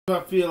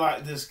I feel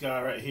like this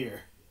guy right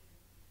here.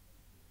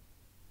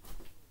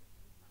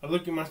 I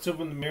look at myself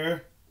in the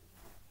mirror.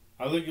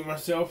 I look at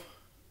myself,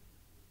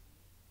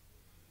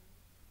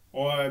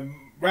 or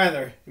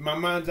rather, in my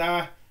mind's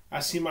eye, I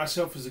see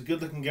myself as a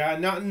good-looking guy.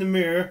 Not in the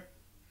mirror.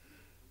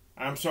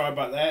 I'm sorry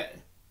about that.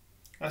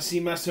 I see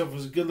myself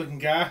as a good-looking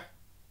guy.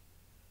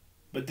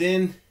 But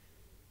then,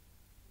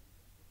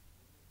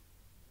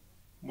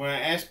 when I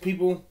ask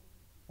people,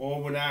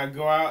 or when I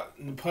go out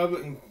in the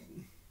public and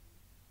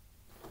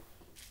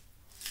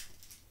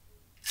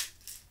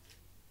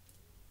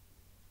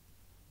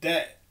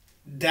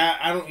that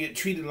I don't get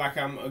treated like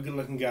I'm a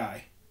good-looking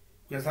guy,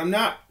 because I'm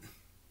not.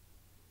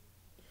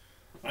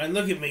 And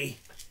look at me.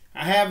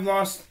 I have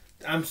lost.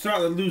 I'm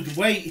starting to lose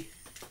weight.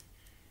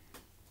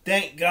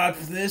 Thank God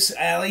for this,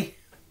 Allie.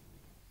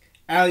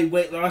 Allie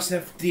weight loss,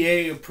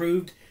 FDA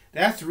approved.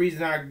 That's the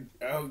reason I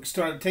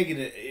started taking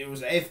it. It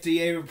was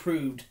FDA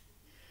approved.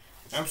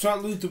 I'm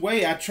starting to lose the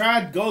weight. I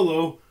tried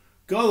Golo.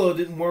 Golo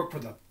didn't work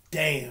with a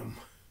damn.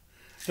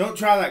 Don't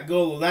try that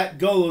Golo. That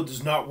Golo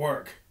does not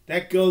work.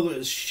 That Golo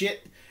is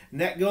shit. And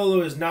that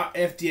Golo is not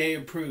FDA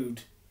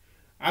approved.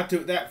 I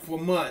took that for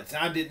months.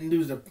 I didn't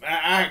lose a.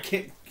 I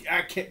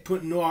kept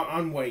putting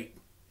on weight.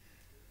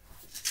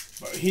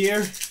 But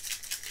here,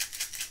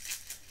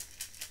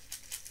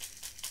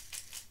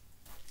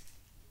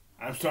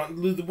 I'm starting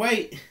to lose the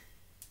weight.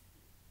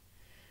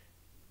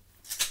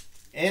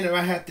 And if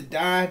I have to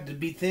die to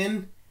be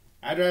thin,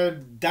 I'd rather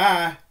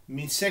die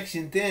being sexy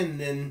and thin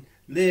than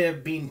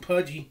live being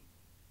pudgy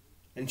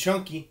and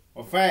chunky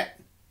or fat.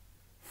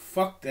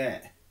 Fuck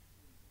that.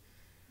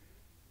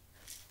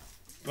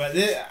 But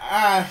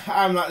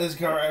I'm not this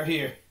guy right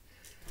here.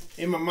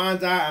 In my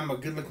mind's eye, I'm a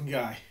good-looking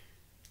guy.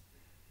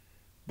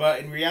 But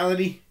in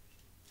reality,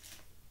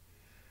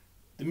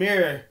 the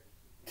mirror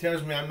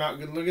tells me I'm not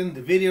good-looking.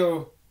 The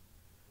videos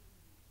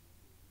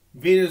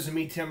of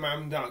me tell me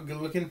I'm not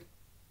good-looking.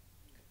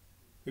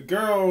 The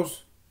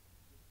girls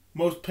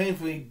most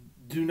painfully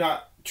do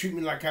not treat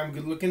me like I'm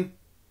good-looking.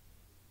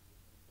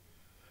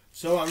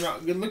 So I'm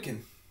not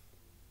good-looking.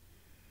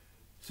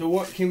 So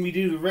what can we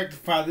do to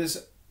rectify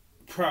this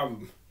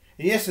problem?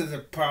 And yes, there's a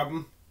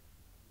problem.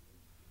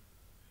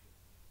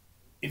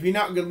 If you're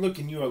not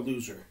good-looking, you're a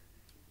loser.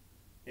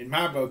 In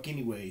my book,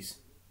 anyways.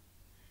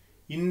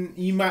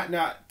 You might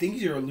not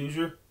think you're a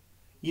loser.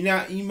 You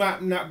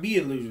might not be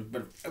a loser.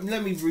 But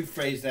let me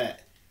rephrase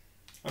that.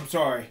 I'm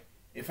sorry.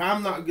 If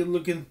I'm not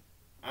good-looking,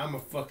 I'm a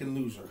fucking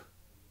loser.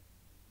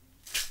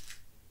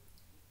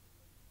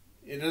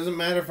 It doesn't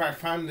matter if I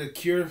find the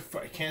cure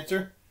for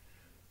cancer.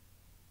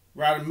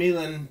 Write a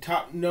million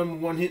top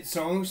 #1 hit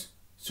songs.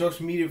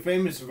 Social media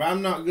famous. If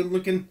I'm not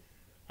good-looking,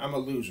 I'm a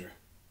loser.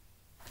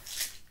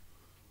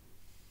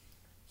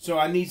 So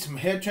I need some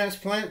hair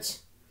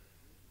transplants.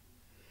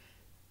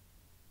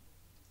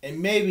 And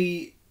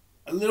maybe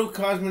a little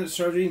cosmetic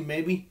surgery,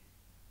 maybe.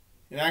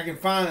 And I can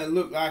finally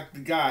look like the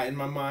guy in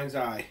my mind's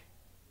eye.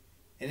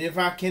 And if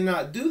I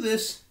cannot do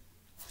this,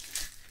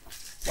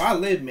 why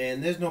live,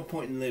 man? There's no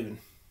point in living.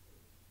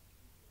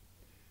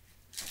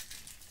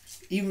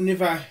 Even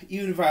if I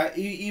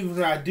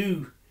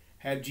do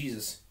have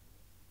Jesus,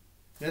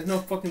 there's no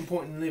fucking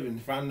point in living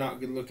if I'm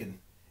not good looking.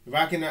 If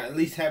I cannot at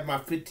least have my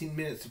 15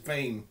 minutes of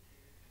fame.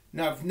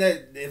 Now,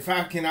 if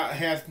I cannot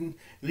have at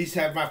least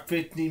have my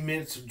 15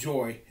 minutes of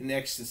joy and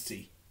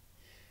ecstasy.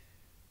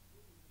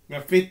 My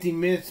 15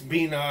 minutes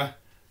being what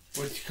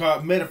you call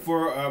a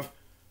metaphor of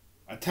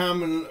a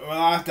time in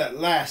my life that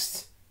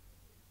lasts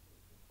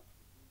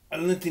a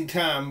lengthy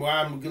time where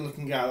I'm a good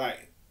looking guy.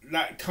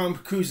 Like Tom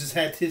Cruise has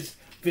had his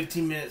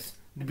 15 minutes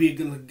to be a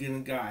good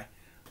looking guy.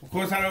 Of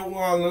course, I don't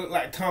want to look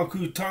like Tom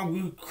Cruise.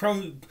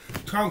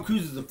 Tom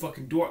Cruise is a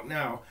fucking dork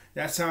now.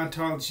 That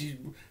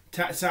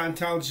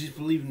Scientologists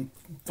believe in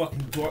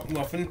fucking dork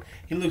muffin.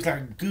 He looks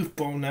like a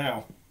goofball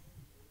now.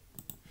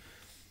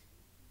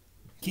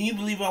 Can you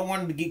believe I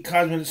wanted to get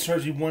cosmetic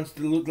surgery once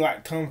to look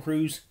like Tom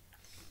Cruise?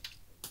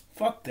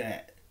 Fuck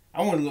that.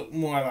 I want to look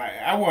more like.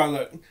 I want to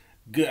look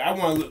good. I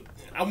want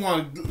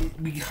to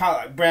be hot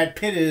like Brad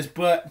Pitt is,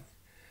 but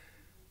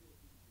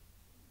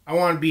I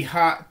want to be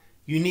hot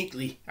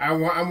uniquely. I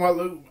want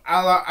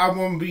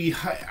to be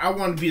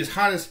as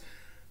hot as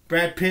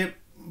Brad Pitt,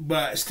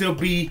 but still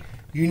be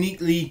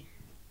uniquely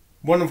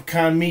one of a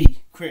kind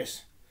me,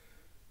 Chris.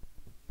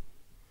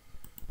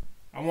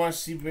 I want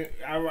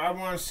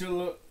to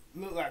still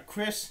look like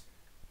Chris,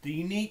 the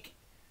unique,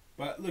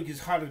 but look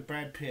as hot as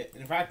Brad Pitt.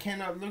 And if I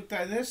cannot look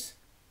like this,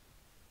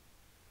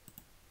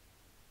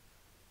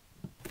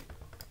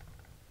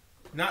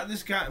 not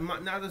this guy,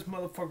 not this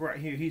motherfucker right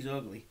here. He's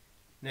ugly.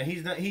 Now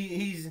he's not.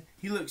 He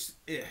looks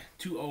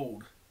too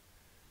old,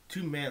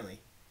 too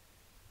manly.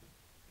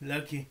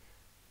 Lucky.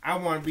 I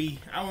want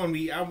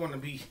to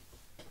be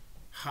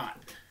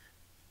hot.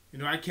 You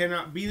know, I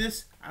cannot be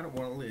this. I don't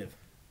want to live.